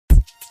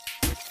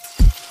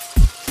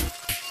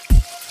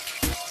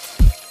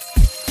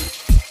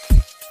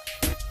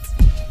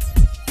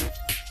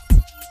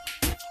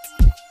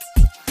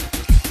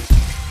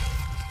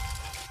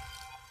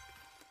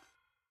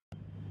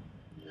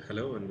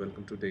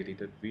welcome to the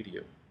edited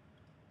video.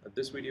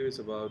 This video is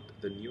about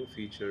the new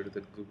feature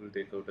that Google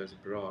Takeout has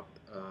brought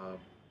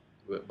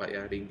by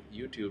adding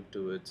YouTube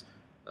to its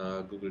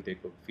Google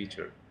Takeout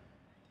feature.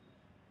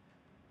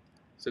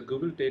 So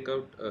Google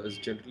Takeout is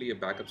generally a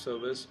backup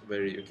service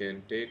where you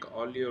can take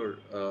all your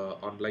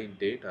online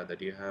data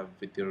that you have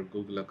with your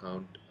Google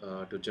account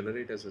to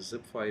generate as a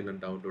zip file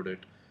and download it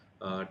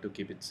to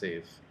keep it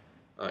safe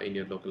in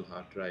your local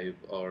hard drive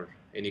or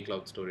any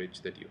cloud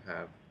storage that you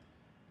have.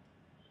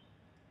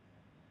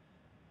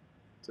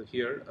 So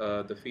here,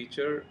 the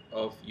feature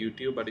of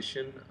YouTube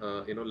Edition,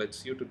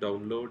 lets you to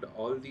download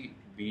all the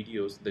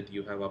videos that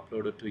you have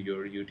uploaded to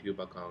your YouTube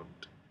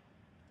account.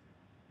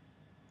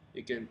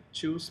 You can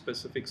choose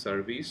specific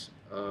service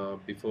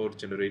before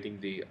generating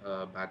the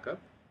backup.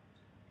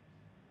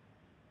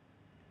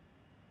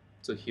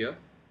 So here,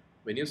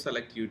 when you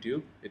select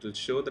YouTube, it will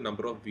show the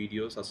number of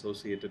videos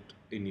associated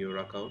in your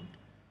account.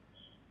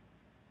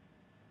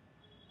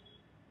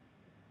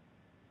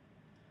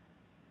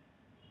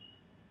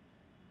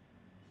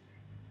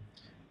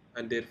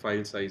 And their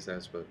file size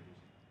as well.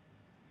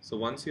 So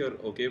once you're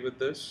okay with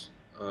this,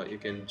 you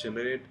can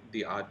generate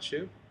the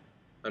archive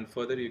and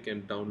further you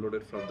can download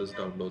it from this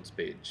downloads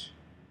page.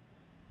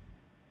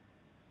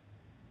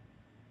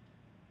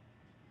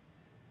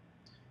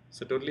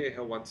 So totally I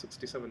have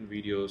 167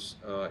 videos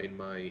in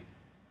my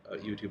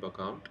YouTube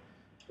account,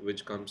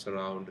 which comes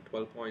around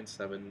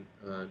 12.7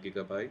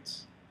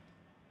 gigabytes.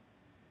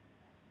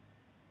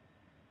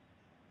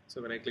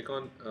 So when I click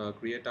on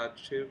create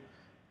archive,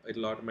 it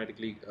will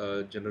automatically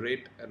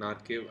generate an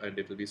archive and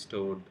it will be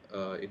stored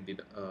in the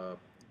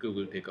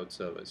Google Takeout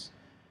service.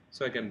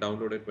 So I can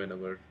download it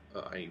whenever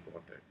I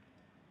want it.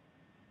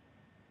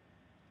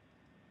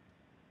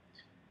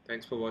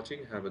 Thanks for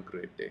watching. Have a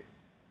great day.